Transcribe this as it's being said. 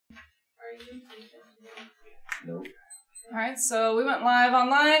Nope. Alright, so we went live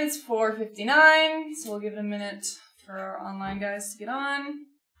online. It's 4:59, so we'll give it a minute for our online guys to get on.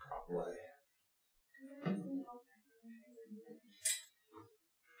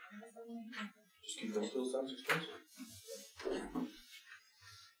 Just keep those still sounds expensive.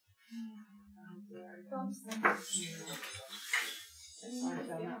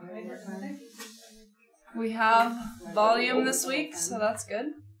 We have volume this week, so that's good.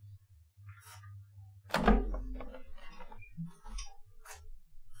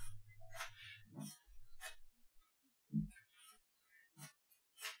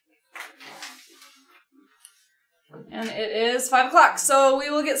 And it is 5 o'clock, so we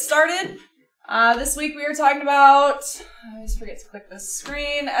will get started. This week we are talking about, I always forget to click this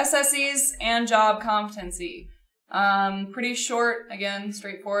screen, SSEs and job competency. Pretty short, again,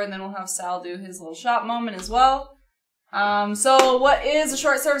 straightforward, and then we'll have Sal do his little shop moment as well. So what is a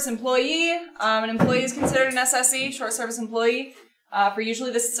short service employee? An employee is considered an SSE, short service employee, for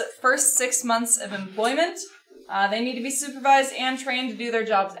usually the first 6 months of employment. They need to be supervised and trained to do their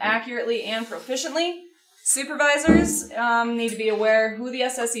jobs accurately and proficiently. Supervisors need to be aware who the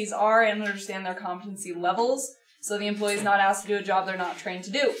SSEs are and understand their competency levels, so the employee is not asked to do a job they're not trained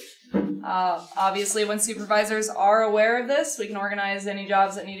to do. Obviously, when supervisors are aware of this, we can organize any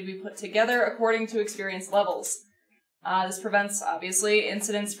jobs that need to be put together according to experience levels. This prevents, obviously,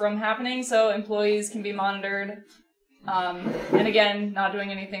 incidents from happening, so employees can be monitored, and again, not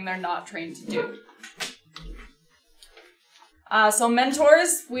doing anything they're not trained to do. So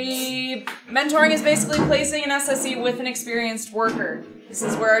mentors, mentoring is basically placing an SSE with an experienced worker. This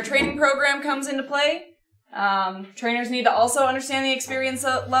is where our training program comes into play. Trainers need to also understand the experience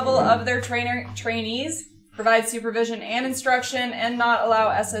level of their trainees, provide supervision and instruction, and not allow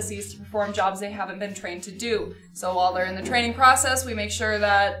SSEs to perform jobs they haven't been trained to do. So while they're in the training process, we make sure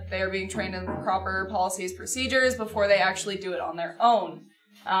that they are being trained in the proper policies, procedures before they actually do it on their own.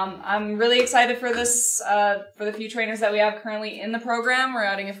 I'm really excited for this, for the few trainers that we have currently in the program. We're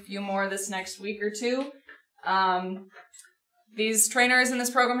adding a few more this next week or two. These trainers in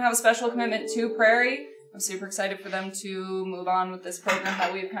this program have a special commitment to Prairie. I'm super excited for them to move on with this program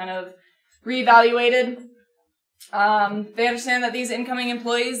that we've kind of reevaluated. They understand that these incoming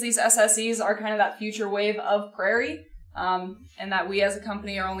employees, these SSEs, are kind of that future wave of Prairie, and that we as a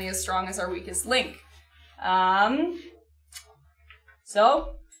company are only as strong as our weakest link.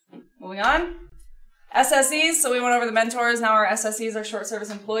 So, moving on. SSEs, so we went over the mentors, now our SSEs are short service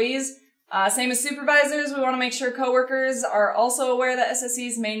employees. Same as supervisors, we want to make sure coworkers are also aware that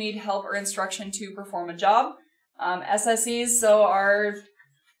SSEs may need help or instruction to perform a job. SSEs, so our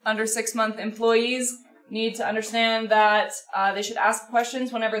under 6-month employees, need to understand that they should ask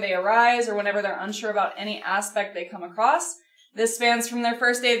questions whenever they arise or whenever they're unsure about any aspect they come across. This spans from their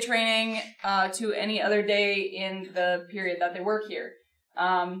first day of training to any other day in the period that they work here.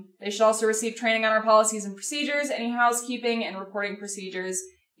 They should also receive training on our policies and procedures, any housekeeping and reporting procedures.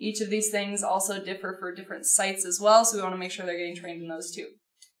 Each of these things also differ for different sites as well, so we want to make sure they're getting trained in those too.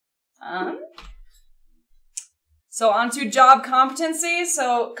 So on to job competency.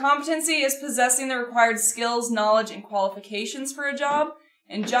 So competency is possessing the required skills, knowledge, and qualifications for a job.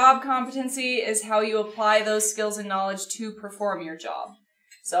 And job competency is how you apply those skills and knowledge to perform your job.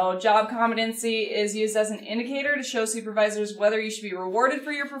 So job competency is used as an indicator to show supervisors whether you should be rewarded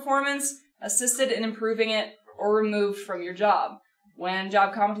for your performance, assisted in improving it, or removed from your job. When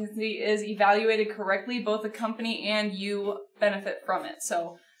job competency is evaluated correctly, both the company and you benefit from it.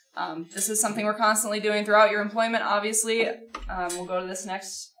 So this is something we're constantly doing throughout your employment, obviously. We'll go to this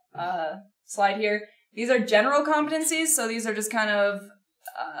next slide here. These are general competencies, so these are just kind of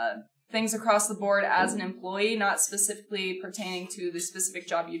things across the board as an employee, not specifically pertaining to the specific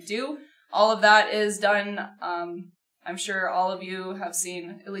job you do. All of that is done, I'm sure all of you have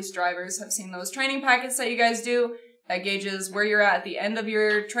seen, at least drivers have seen those training packets that you guys do. That gauges where you're at the end of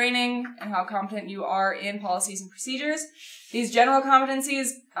your training and how competent you are in policies and procedures. These general competencies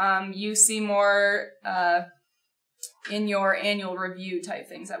you see more in your annual review type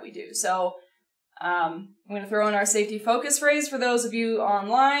things that we do. So I'm going to throw in our safety focus phrase for those of you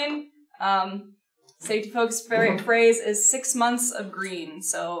online. Safety focus phrase is 6 months of green.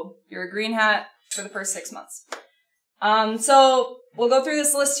 So you're a green hat for the first 6 months. So we'll go through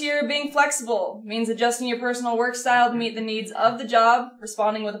this list here. Being flexible means adjusting your personal work style to meet the needs of the job,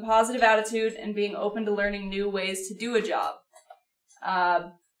 responding with a positive attitude, and being open to learning new ways to do a job.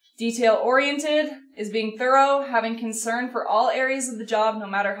 Detail-oriented is being thorough, having concern for all areas of the job, no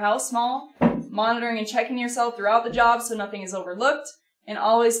matter how small, monitoring and checking yourself throughout the job so nothing is overlooked, and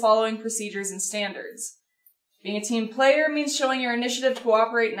always following procedures and standards. Being a team player means showing your initiative to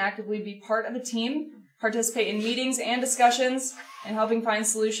cooperate and actively be part of a team, participate in meetings and discussions, and helping find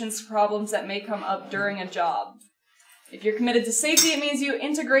solutions to problems that may come up during a job. If you're committed to safety, it means you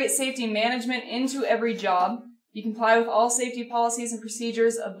integrate safety management into every job. You comply with all safety policies and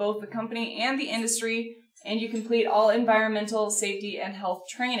procedures of both the company and the industry, and you complete all environmental, safety, and health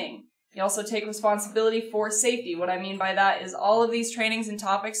training. You also take responsibility for safety. What I mean by that is all of these trainings and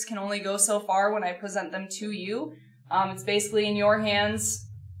topics can only go so far when I present them to you. It's basically in your hands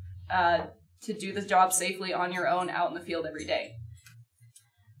to do the job safely on your own out in the field every day.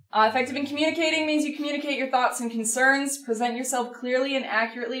 Effective in communicating means you communicate your thoughts and concerns, present yourself clearly and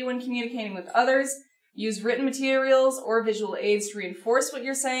accurately when communicating with others, use written materials or visual aids to reinforce what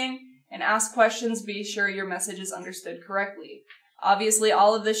you're saying, and ask questions to be sure your message is understood correctly. Obviously,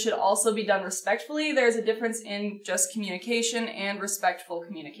 all of this should also be done respectfully. There's a difference in just communication and respectful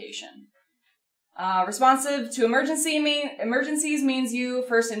communication. Responsive to emergencies means you,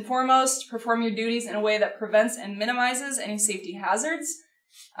 first and foremost, perform your duties in a way that prevents and minimizes any safety hazards.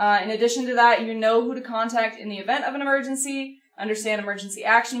 In addition to that, you know who to contact in the event of an emergency, understand emergency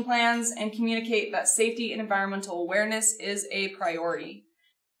action plans, and communicate that safety and environmental awareness is a priority.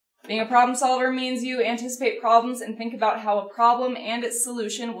 Being a problem solver means you anticipate problems and think about how a problem and its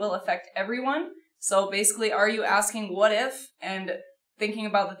solution will affect everyone. So basically, are you asking what if and thinking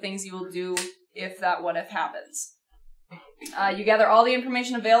about the things you will do if that what if happens. You gather all the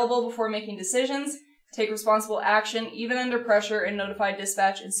information available before making decisions, take responsible action even under pressure, and notify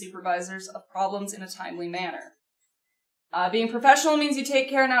dispatch and supervisors of problems in a timely manner. Being professional means you take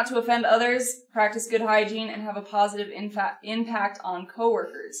care not to offend others, practice good hygiene, and have a positive impact on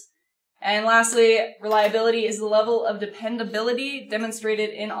coworkers. And lastly, reliability is the level of dependability demonstrated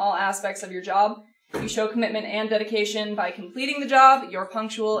in all aspects of your job. You show commitment and dedication by completing the job, you're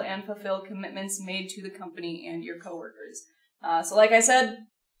punctual, and fulfill commitments made to the company and your coworkers. So like I said,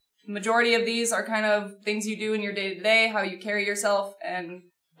 the majority of these are kind of things you do in your day-to-day, how you carry yourself, and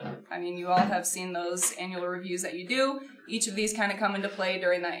I mean, you all have seen those annual reviews that you do. Each of these kind of come into play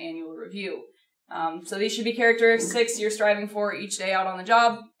during that annual review. So these should be characteristics you're striving for each day out on the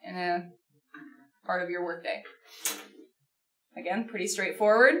job and a part of your workday. Again, pretty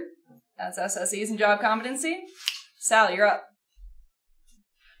straightforward. That's SSEs and job competency. Sally, you're up.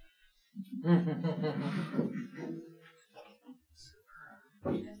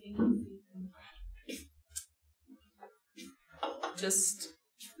 Just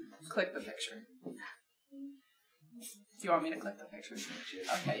click the picture. Do you want me to click the picture?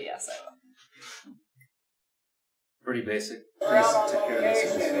 Okay, yes, I will. Pretty basic. We're out on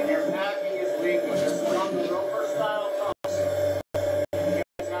location and your packing is leaking. This is on the roper style pumps. You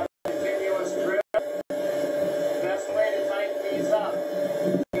guys have a continuous drip. The best way to tighten these up.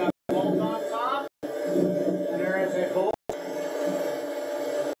 You got a bolt on top. There is a bolt on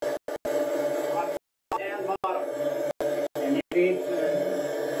top and bottom. And you need to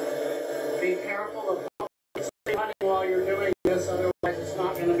be careful of pumping honey while you're doing this, otherwise it's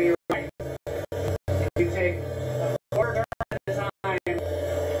not going to be right. You take a quarter at a time to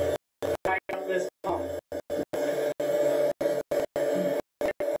tighten up this pump.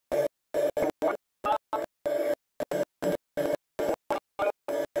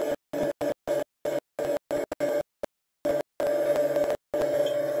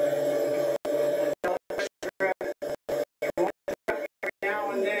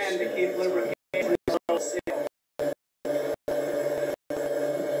 Now and then to keep lubrication sealed.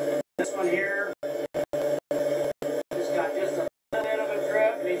 This one here just got just a little bit of a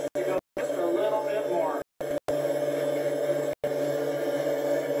drip, needs to go just a little bit more.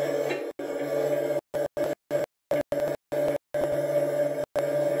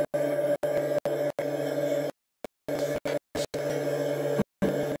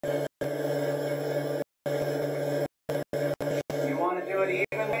 You want to do it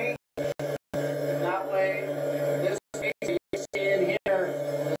evenly? That way, this piece that you see in here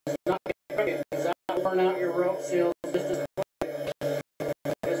is not get crooked, because that will burn out your rope seals just as quick.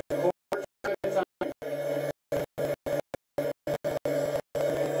 Just a quarter at a time.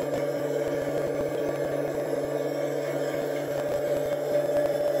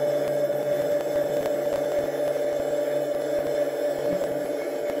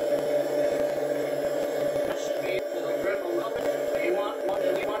 That should be, it'll drip a little bit, but you want one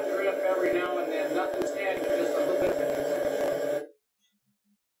drip every now and then. Nothing standing, just a little bit.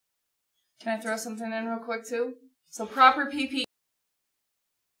 Can I throw something in real quick too? So proper PPE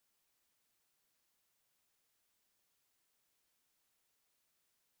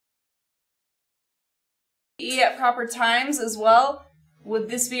at proper times as well. Would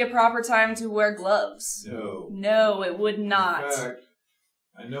this be a proper time to wear gloves? No. No, it would not. In fact,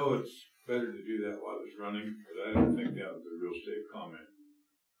 I know it's better to do that while it's running, but I don't think that was a real safe comment,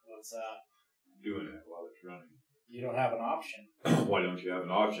 What's that? doing that while it's running. You don't have an option. Why don't you have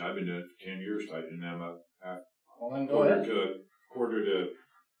an option? I've been doing it for 10 years, so I didn't have a Well, then go ahead. quarter to,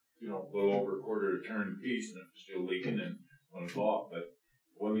 a little over a quarter to turn piece, and if it's still leaking, then on the off. But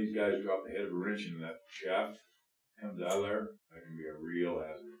when these guys drop the head of a wrench into that shaft, comes out of there, that can be a real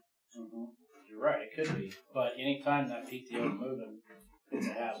hazard. Mm-hmm. You're right, it could be. But anytime that PTO is moving, it's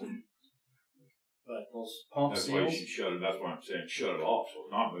a hazard. But those pump That's why you seals, should shut it. That's why I'm saying shut it off, so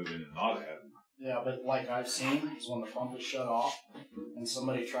it's not moving and not a hazard. yeah, but like I've seen, is when the pump is shut off and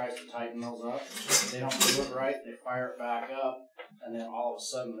somebody tries to tighten those up, they don't do it right, they fire it back up, and then all of a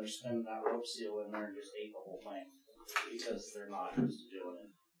sudden they're spinning that rope seal in there and just ate the whole thing because they're not used to doing it.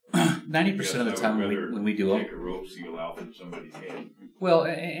 90% of the time when we do them. Take a rope seal out from somebody's head. Well,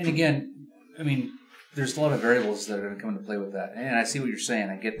 and again, I mean, there's a lot of variables that are going to come into play with that. And I see what you're saying.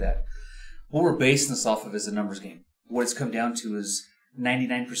 I get that. What we're basing this off of is a numbers game. What it's come down to is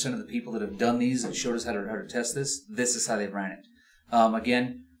 99% of the people that have done these and showed us how to test this, this is how they ran it.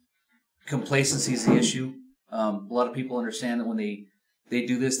 Again, complacency is the issue. A lot of people understand that when they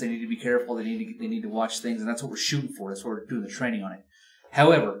do this, they need to be careful. They need to watch things, and that's what we're shooting for. That's what we're doing the training on it.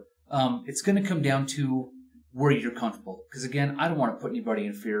 However, it's going to come down to where you're comfortable. Because again, I don't want to put anybody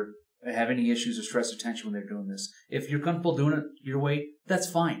in fear, have any issues or stress or tension when they're doing this. If you're comfortable doing it your way, that's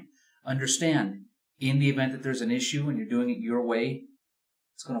fine. Understand, in the event that there's an issue and you're doing it your way,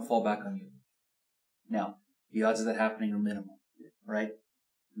 it's going to fall back on you. Now, the odds of that happening are minimal, right?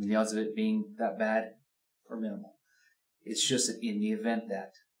 I mean, the odds of it being that bad are minimal. It's just that in the event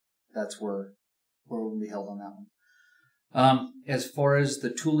that's where we'll be held on that one. As far as the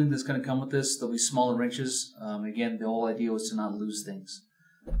tooling that's going to come with this, there'll be smaller wrenches. Again, the whole idea was to not lose things.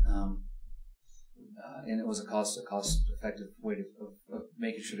 And it was a cost-effective way of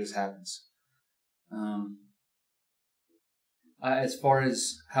making sure this happens. As far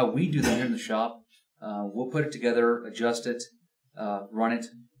as how we do that here in the shop, we'll put it together, adjust it, run it.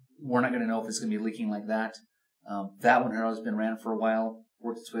 We're not going to know if it's going to be leaking like that. That one has been ran for a while,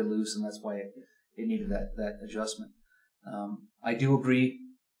 worked its way loose, and that's why it needed that adjustment. I do agree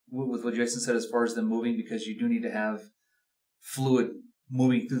with what Jason said as far as them moving, because you do need to have fluid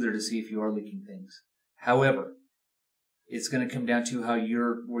moving through there to see if you are leaking things. However, it's going to come down to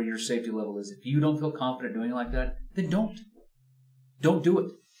where your safety level is. If you don't feel confident doing it like that, then don't. Don't do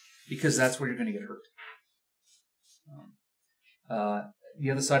it, because that's where you're going to get hurt. The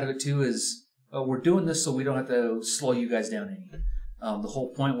other side of it too is we're doing this so we don't have to slow you guys down any. The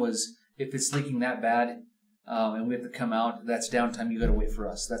whole point was, if it's leaking that bad and we have to come out, that's downtime. You got to wait for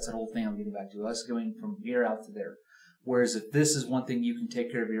us. That's the whole thing I'm getting back to. Us going from here out to there. Whereas if this is one thing you can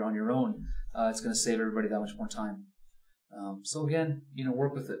take care of on your own, it's going to save everybody that much more time. So again,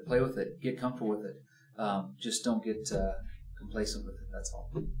 work with it, play with it, get comfortable with it. Just don't get complacent with it. That's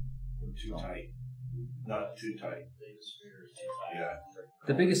all. Too tight. Not too tight. Yeah.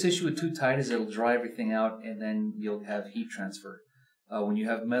 The biggest issue with too tight is it'll dry everything out, and then you'll have heat transfer. When you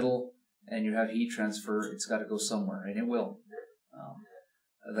have metal and you have heat transfer, it's got to go somewhere, and it will.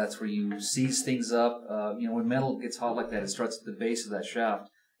 That's where you seize things up. When metal gets hot like that, it starts at the base of that shaft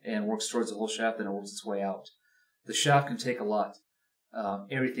and works towards the whole shaft, and it works its way out. The shaft can take a lot.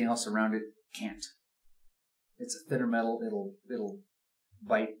 Everything else around it can't. It's a thinner metal. It'll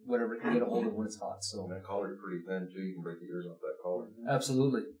bite whatever it can get a hold of when it's hot. So And that collar's pretty thin too. You can break the ears off that collar.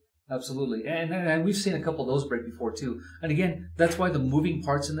 Absolutely. And we've seen a couple of those break before too. And again, that's why the moving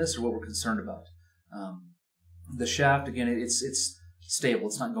parts in this are what we're concerned about. The shaft, again, it's stable.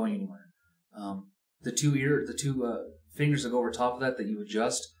 It's not going anywhere. The two fingers that go over top of that you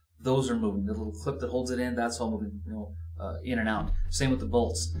adjust, those are moving. The little clip that holds it in, that's all moving, in and out. Same with the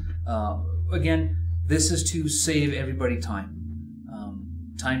bolts. Again, this is to save everybody time.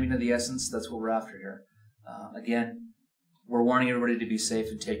 Timing of the essence, that's what we're after here. Again, we're warning everybody to be safe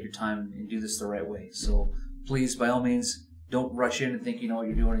and take your time and do this the right way. So please, by all means, don't rush in and think you know what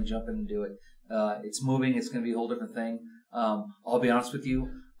you're doing and jump in and do it. It's moving. It's going to be a whole different thing. I'll be honest with you.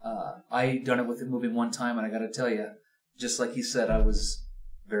 I done it with it moving one time, and I got to tell you, just like he said, I was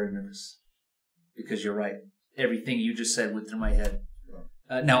very nervous. Because you're right. Everything you just said went through my head.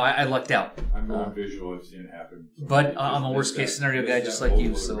 Now, I lucked out. I'm going visual. I've seen it happen. But I'm a worst-case scenario guy just like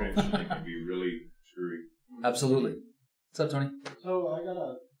you. So it can be really screwy. Absolutely. What's up, Tony? So I got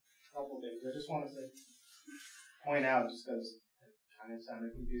a couple things. I just want to point out, just because it kind of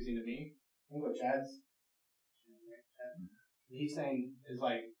sounded confusing to me. I think what he's saying is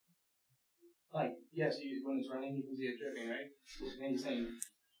like Like, yes, when it's running, you can see it dripping, right? And then you're saying,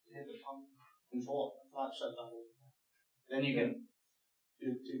 hit the pump control, not shut down. Then you can do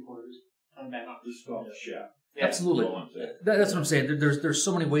 2/4, turn back on. Just stop the shaft. Yeah. Absolutely. That's what I'm saying. There's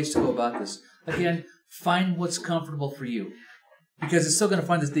so many ways to go about this. Again, find what's comfortable for you, because it's still going to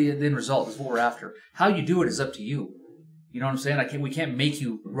find the end result is what we're after. How you do it is up to you. You know what I'm saying? We can't make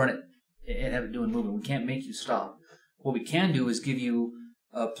you run it and have it doing movement. We can't make you stop. What we can do is give you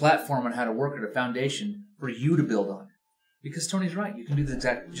a platform on how to work it, a foundation for you to build on. Because Tony's right. You can do the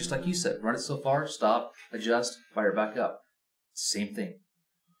exact, just like you said, run it so far, stop, adjust, fire back up. Same thing.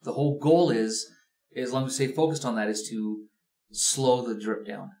 The whole goal is, as long as we stay focused on that, is to slow the drip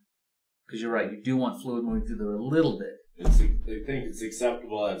down. Because you're right, you do want fluid moving through there a little bit. They think it's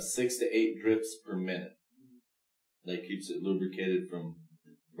acceptable to have 6 to 8 drips per minute. That keeps it lubricated from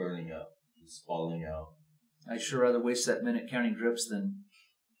burning up, falling out. I'd sure rather waste that minute counting drips than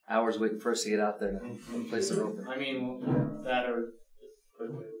hours waiting for us to get out there to place the rope. I mean, that or the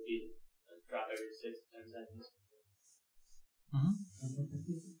quick way would be a drop every 6 to 10 seconds.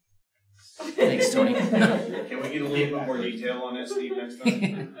 Thanks, Tony. Can we get a little bit more detail on that, Steve, next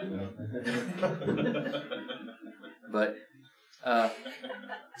time? But,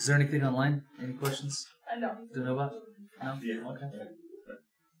 is there anything online? Any questions? No. Do you know about? No? Yeah. Okay.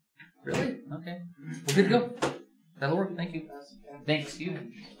 Really? Okay. Well, good to go. That'll work. Thank you. Thanks, you.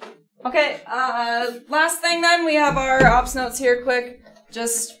 Okay, last thing then, we have our ops notes here quick.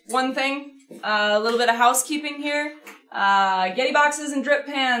 Just one thing, a little bit of housekeeping here. Yeti boxes and drip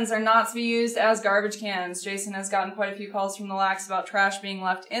pans are not to be used as garbage cans. Jason has gotten quite a few calls from the lax about trash being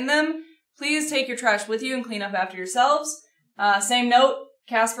left in them. Please take your trash with you and clean up after yourselves. Same note,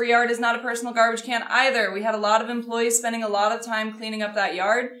 Casper Yard is not a personal garbage can either. We had a lot of employees spending a lot of time cleaning up that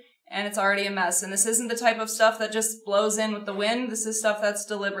yard, and it's already a mess. And this isn't the type of stuff that just blows in with the wind. This is stuff that's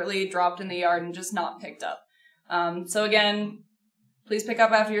deliberately dropped in the yard and just not picked up. So again, please pick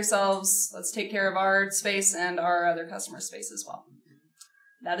up after yourselves. Let's take care of our space and our other customers' space as well.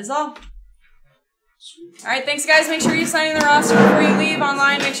 That is all. All right, thanks guys. Make sure you're signing the roster before you leave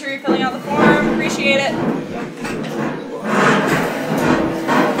online. Make sure you're filling out the form. Appreciate it.